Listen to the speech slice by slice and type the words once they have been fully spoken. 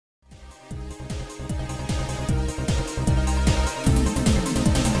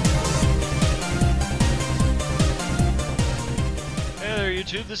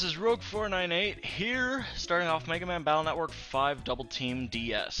YouTube, this is Rogue498 here, starting off Mega Man Battle Network 5 Double Team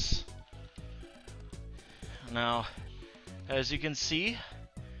DS. Now, as you can see,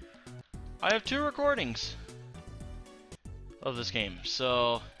 I have 2 recordings of this game.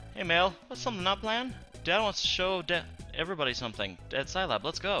 So, hey Mail, what's something not planned? Dad wants to show everybody something. Dad Scilab,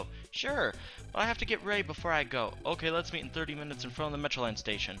 let's go. Sure, but I have to get ready before I go. Okay, let's meet in 30 minutes in front of the Metroline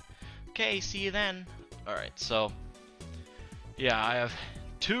station. Okay, see you then. Alright, so yeah, I have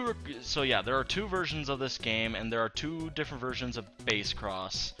there are 2 versions of this game, and there are 2 different versions of Base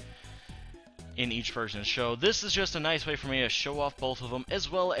Cross in each version. So this is just a nice way for me to show off both of them,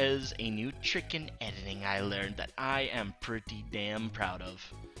 as well as a new trick in editing I learned that I am pretty damn proud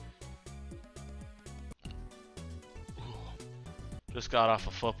of. Ooh. Just got off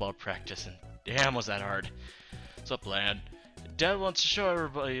of football practice, and damn was that hard. What's up, lad? Dad wants to show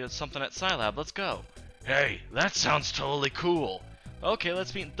everybody something at Scilab. Let's go. Hey, that sounds totally cool. Okay,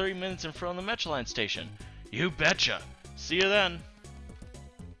 let's meet in 30 minutes in front of the Metroline station. You betcha. See you then.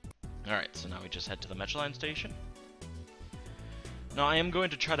 Alright, so now we just head to the Metroline station. Now, I am going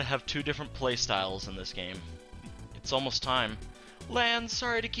to try to have 2 different play styles in this game. It's almost time. Lan,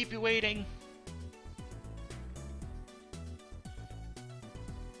 sorry to keep you waiting.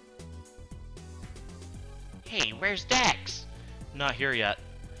 Hey, where's Dex? Not here yet.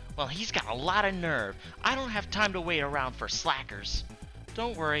 Well, he's got a lot of nerve. I don't have time to wait around for slackers.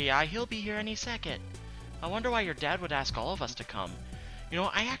 Don't worry, he'll be here any second. I wonder why your dad would ask all of us to come. You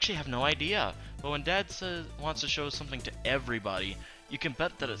know, I actually have no idea. But when Dad wants to show something to everybody, you can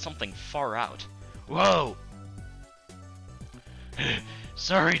bet that it's something far out. Whoa!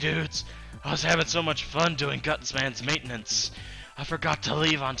 Sorry, dudes. I was having so much fun doing Gutsman's maintenance. I forgot to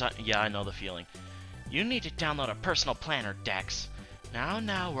leave on time. Yeah, I know the feeling. You need to download a personal planner, Dex.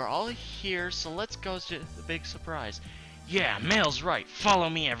 Now, we're all here, so let's go to the big surprise. Yeah, Mail's right. Follow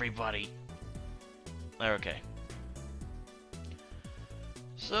me, everybody. Okay.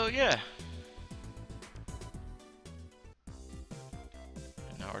 So, yeah.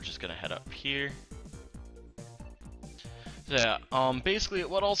 And now we're just gonna head up here. So, yeah, basically,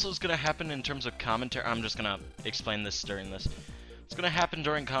 what also is gonna happen in terms of commentary, I'm just gonna explain this during this. What's gonna happen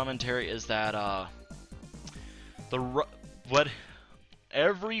during commentary is that,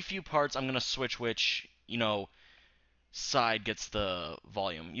 every few parts, I'm gonna switch which, side gets the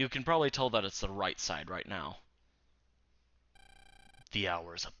volume. You can probably tell that it's the right side right now. The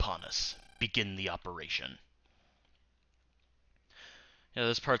hour is upon us. Begin the operation. Yeah,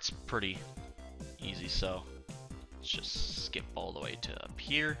 this part's pretty easy, so let's just skip all the way to up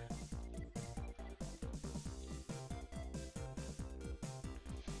here.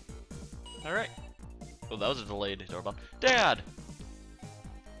 Alright. Oh, that was a delayed doorbell. Dad!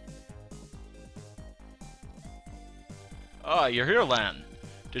 Ah, you're here, Lan.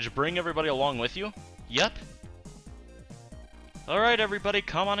 Did you bring everybody along with you? Yep. Alright, everybody,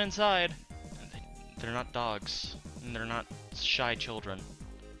 come on inside. They're not dogs. And they're not shy children.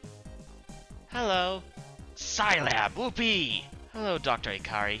 Hello. Scilab, whoopee! Hello, Dr.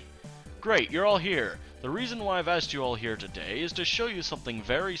 Ikari. Great, you're all here. The reason why I've asked you all here today is to show you something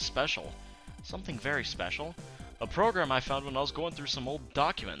very special. Something very special? A program I found when I was going through some old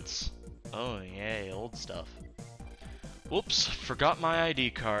documents. Oh, yay, old stuff. Whoops, forgot my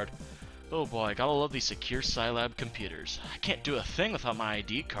ID card. Oh boy, gotta love these secure Scilab computers. I can't do a thing without my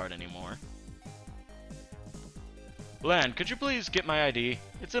ID card anymore. Lan, could you please get my ID?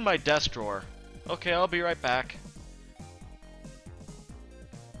 It's in my desk drawer. Okay, I'll be right back.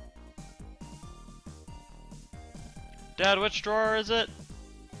 Dad, which drawer is it?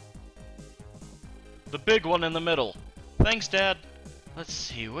 The big one in the middle. Thanks, Dad. Let's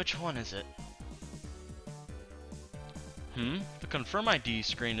see, which one is it? The confirm ID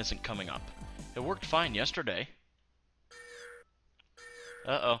screen isn't coming up. It worked fine yesterday.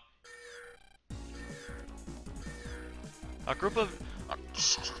 Uh-oh. A group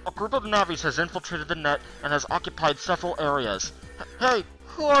of Navis has infiltrated the net and has occupied several areas. Hey,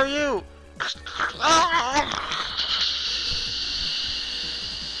 who are you?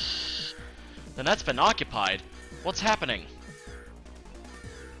 The net's been occupied. What's happening?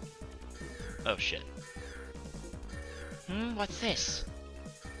 Oh shit. What's this?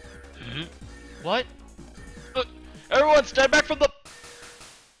 What? Everyone stand back from the...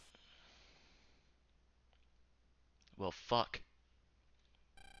 Well, fuck.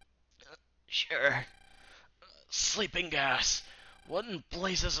 Sure. Sleeping gas. What in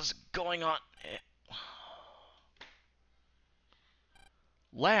blazes is going on?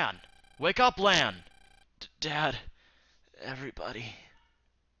 Lan! Wake up, Lan! Dad. Everybody.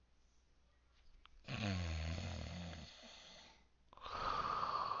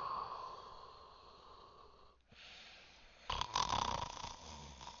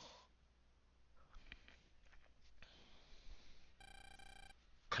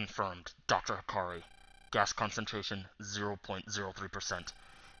 Confirmed. Dr. Hikari. Gas concentration 0.03%.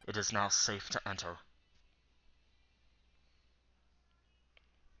 It is now safe to enter.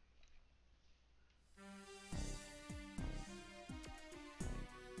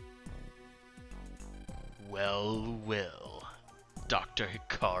 Well, well. Dr.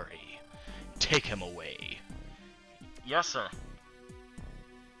 Hikari. Take him away. Yes, sir.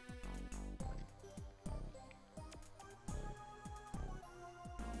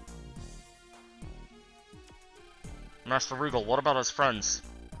 Master Regal, what about his friends?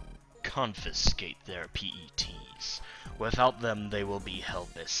 Confiscate their PETs. Without them, they will be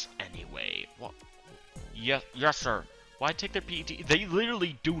helpless anyway. What? Yes, sir. Why take their PET? They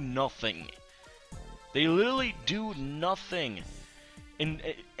literally do nothing. They literally do nothing.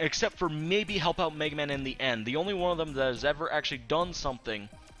 Except for maybe help out Mega Man in the end. The only one of them that has ever actually done something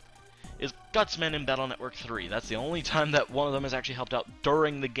is Gutsman in Battle Network 3. That's the only time that one of them has actually helped out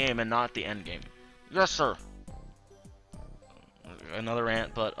during the game and not the end game. Yes, sir. Another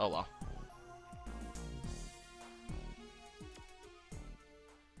rant, but oh well.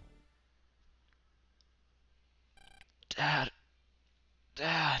 Dad.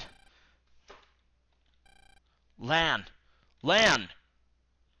 Dad. Lan. Lan!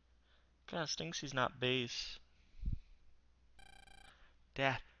 Kinda stinks he's not base.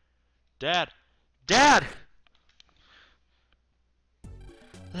 Dad. Dad. Dad!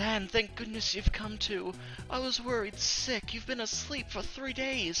 Lan, thank goodness you've come to. I was worried sick. You've been asleep for 3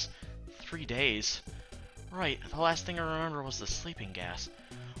 days. 3 days? Right, the last thing I remember was the sleeping gas.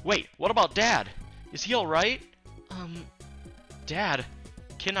 Wait, what about Dad? Is he alright? Dad?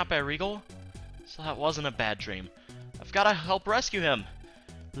 Kidnapped by Regal? So that wasn't a bad dream. I've gotta help rescue him.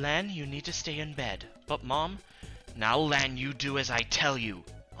 Lan, you need to stay in bed. But Mom? Now Lan, you do as I tell you.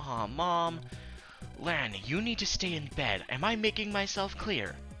 Aw, Mom. Lan, you need to stay in bed. Am I making myself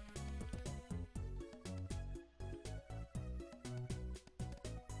clear?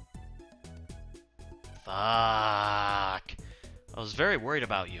 Fuck. I was very worried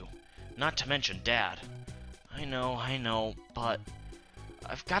about you. Not to mention Dad. I know, but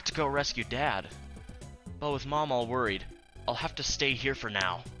I've got to go rescue Dad. But with Mom all worried, I'll have to stay here for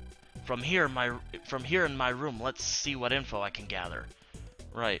now. From here in my room, let's see what info I can gather.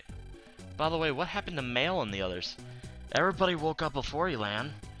 Right. By the way, what happened to Mail and the others? Everybody woke up before you,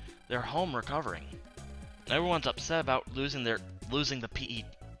 Lan. They're home recovering. Everyone's upset about losing the PE.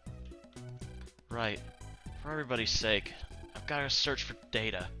 Right. For everybody's sake, I've got to search for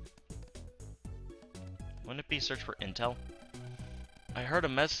data. Wouldn't it be search for intel? I heard a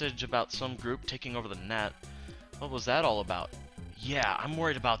message about some group taking over the net. What was that all about? Yeah, I'm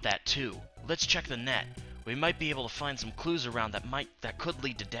worried about that too. Let's check the net. We might be able to find some clues around that could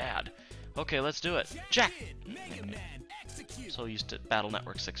lead to Dad. Okay, let's do it. Check! So used to Battle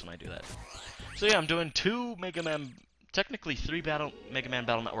Network 6 when I do that. So yeah, I'm doing technically 3 Mega Man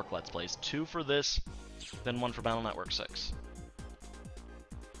Battle Network Let's Plays. 2 for this, then 1 for Battle Network 6.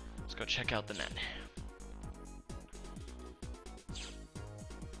 Let's go check out the net.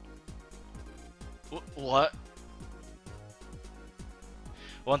 What?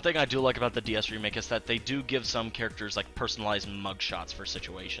 One thing I do like about the DS remake is that they do give some characters like personalized mugshots for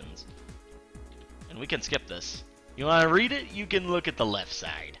situations. And we can skip this. You want to read it? You can look at the left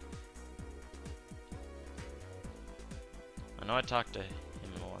side. I know I talked to him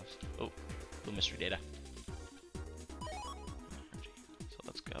in the last. Oh, blue mystery data. So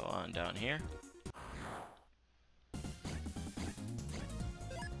let's go on down here.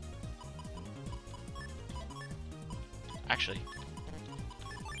 Actually.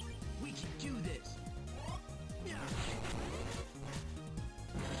 We can do this.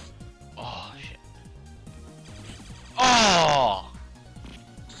 Oh shit. Oh!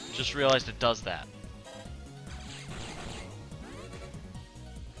 Just realized it does that.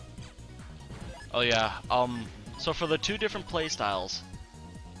 Oh yeah. So for the 2 different playstyles,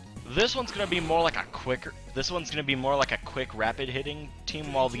 this one's gonna be more like a quick rapid hitting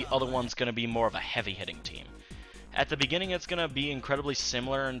team, while the other one's gonna be more of a heavy hitting team. At the beginning, it's gonna be incredibly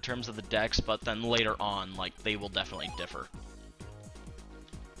similar in terms of the decks, but then later on, like, they will definitely differ.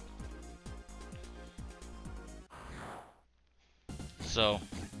 So,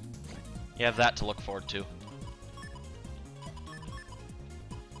 you have that to look forward to.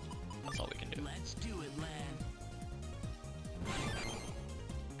 That's all we can do. Let's do it, Lan.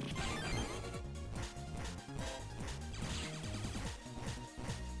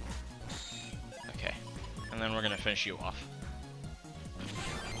 Okay. And then we're gonna finish you off.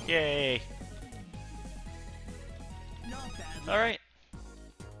 Yay! Not bad. Alright.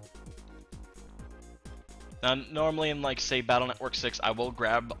 Now, normally in, like, say, Battle Network 6, I will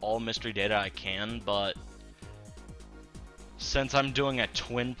grab all mystery data I can, but since I'm doing a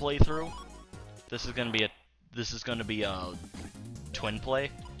twin playthrough, this is gonna be a twin play.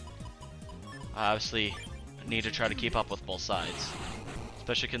 I obviously need to try to keep up with both sides,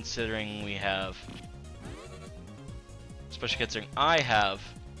 especially considering I have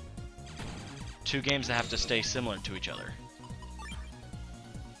 2 games that have to stay similar to each other.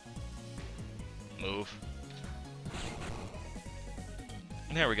 Move.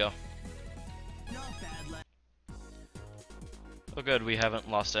 And there we go. Not bad, lad. Oh good, we haven't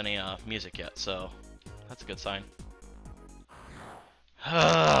lost any music yet, so that's a good sign.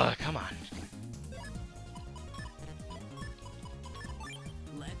 Come on.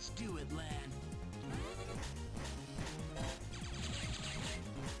 Let's do it, lad.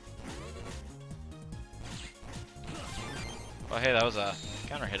 Oh hey, that was a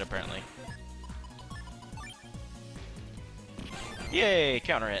counter hit apparently. Yay,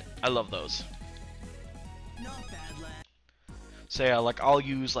 counter hit. I love those. Not bad, lad. So yeah, like I'll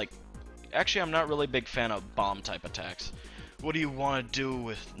use like, actually I'm not really a big fan of bomb type attacks. What do you want to do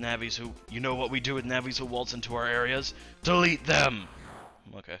with Navis who, you know what we do with Navis who waltz into our areas? Delete them!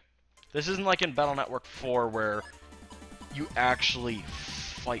 Okay. This isn't like in Battle Network 4 where you actually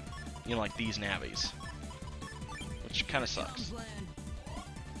fight, you know, like these Navis. Which kind of sucks. Lad.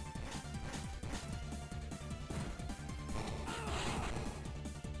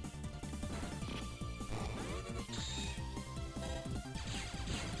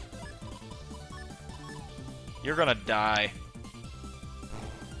 You're gonna die.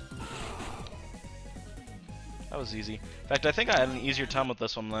 That was easy. In fact, I think I had an easier time with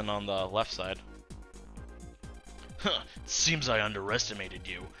this one than on the left side. Huh, seems I underestimated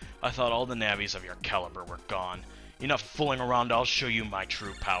you. I thought all the Navis of your caliber were gone. Enough fooling around, I'll show you my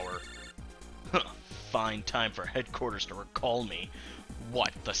true power. Huh, fine time for headquarters to recall me.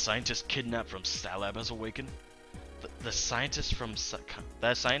 What, the scientist kidnapped from Scilab has awakened? The scientist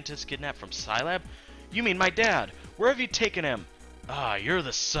kidnapped from Scilab? You mean my dad? Where have you taken him? Ah, you're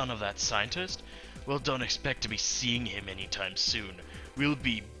the son of that scientist? Well, don't expect to be seeing him anytime soon. We'll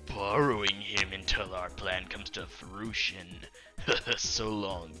be borrowing him until our plan comes to fruition. So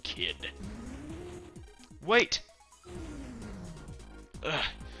long, kid. Wait! Ugh,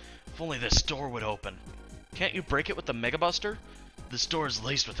 if only this door would open. Can't you break it with the Mega Buster? This door is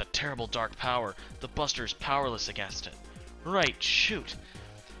laced with a terrible dark power. The Buster is powerless against it. Right, shoot.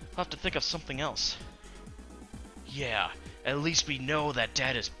 I'll have to think of something else. Yeah, at least we know that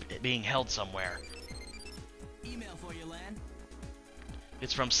Dad is being held somewhere. Email for you, lad.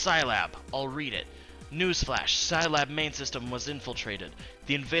 It's from Scilab. I'll read it. Newsflash, Scilab main system was infiltrated.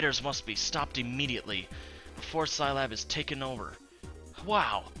 The invaders must be stopped immediately before Scilab is taken over.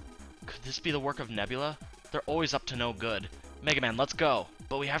 Wow! Could this be the work of Nebula? They're always up to no good. Mega Man, let's go!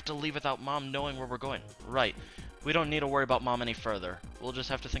 But we have to leave without Mom knowing where we're going. Right. We don't need to worry about Mom any further. We'll just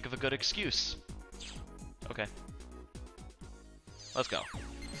have to think of a good excuse. Okay. Let's go.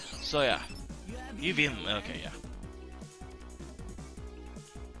 So yeah. UVM, okay, yeah.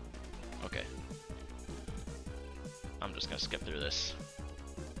 Okay. I'm just gonna skip through this.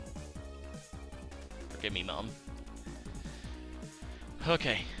 Forgive me, Mom.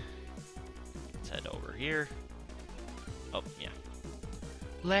 Okay. Let's head over here. Oh, yeah.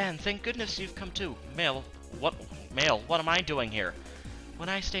 Lan, thank goodness you've come too. Mail, what am I doing here? When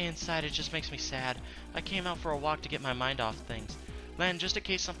I stay inside, it just makes me sad. I came out for a walk to get my mind off things. Lan, just in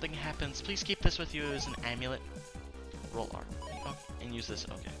case something happens, please keep this with you as an amulet. Roll R. Oh, and use this,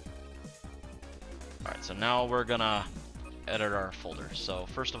 okay. Alright, so now we're gonna edit our folder. So,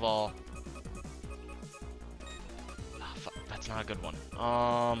 first of all... Oh, fuck, that's not a good one.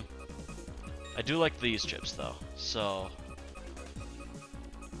 I do like these chips, though. So...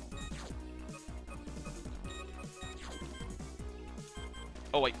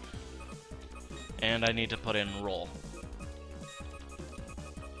 Oh, wait. And I need to put in roll.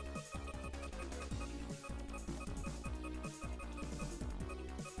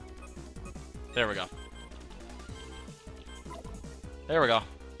 There we go. There we go.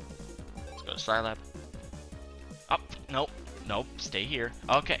 Let's go to Scilab. Up. Nope. Nope. Stay here.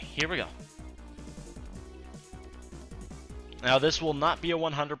 Okay, here we go. Now, this will not be a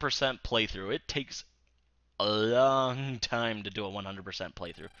 100% playthrough. It takes a long time to do a 100%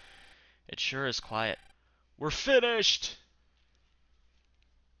 playthrough. It sure is quiet. We're finished!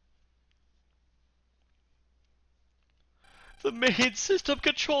 The main system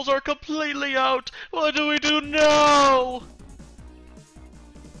controls are completely out! What do we do now?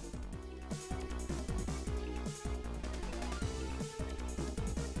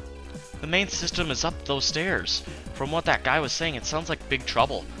 The main system is up those stairs. From what that guy was saying, it sounds like big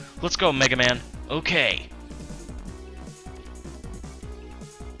trouble. Let's go, Mega Man. Okay.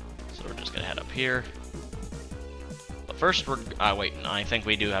 So we're just gonna head up here. But first we're... wait, I think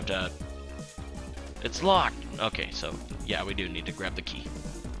we do have to... It's locked! Okay, so, yeah, we do need to grab the key.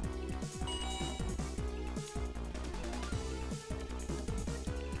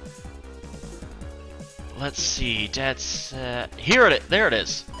 Let's see, Dad's... there it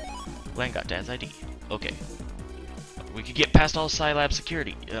is! Lan got Dad's ID. Okay. We could get past all Scilab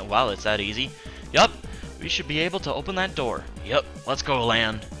security. Wow, it's that easy. Yup, we should be able to open that door. Yup, let's go,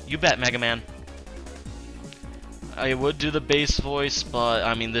 Lan. You bet, Mega Man. I would do the bass voice, but,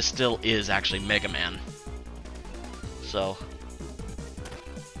 I mean, this still is actually Mega Man. So...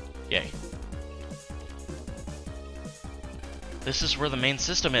 Yay. This is where the main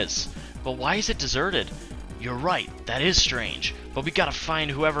system is. But why is it deserted? You're right, that is strange. But we gotta find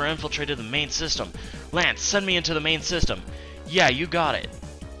whoever infiltrated the main system. Lance, send me into the main system. Yeah, you got it.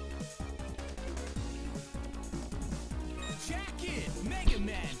 Jack in, Mega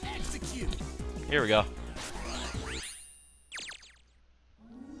Man, execute. Here we go.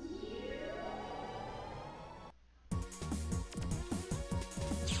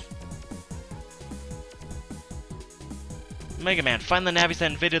 Mega Man, find the Navis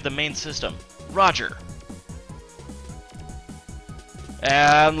that invaded the main system. Roger.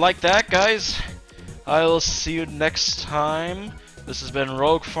 And like that, guys, I will see you next time. This has been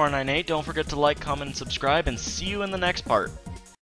Rogue498. Don't forget to like, comment, and subscribe, and see you in the next part.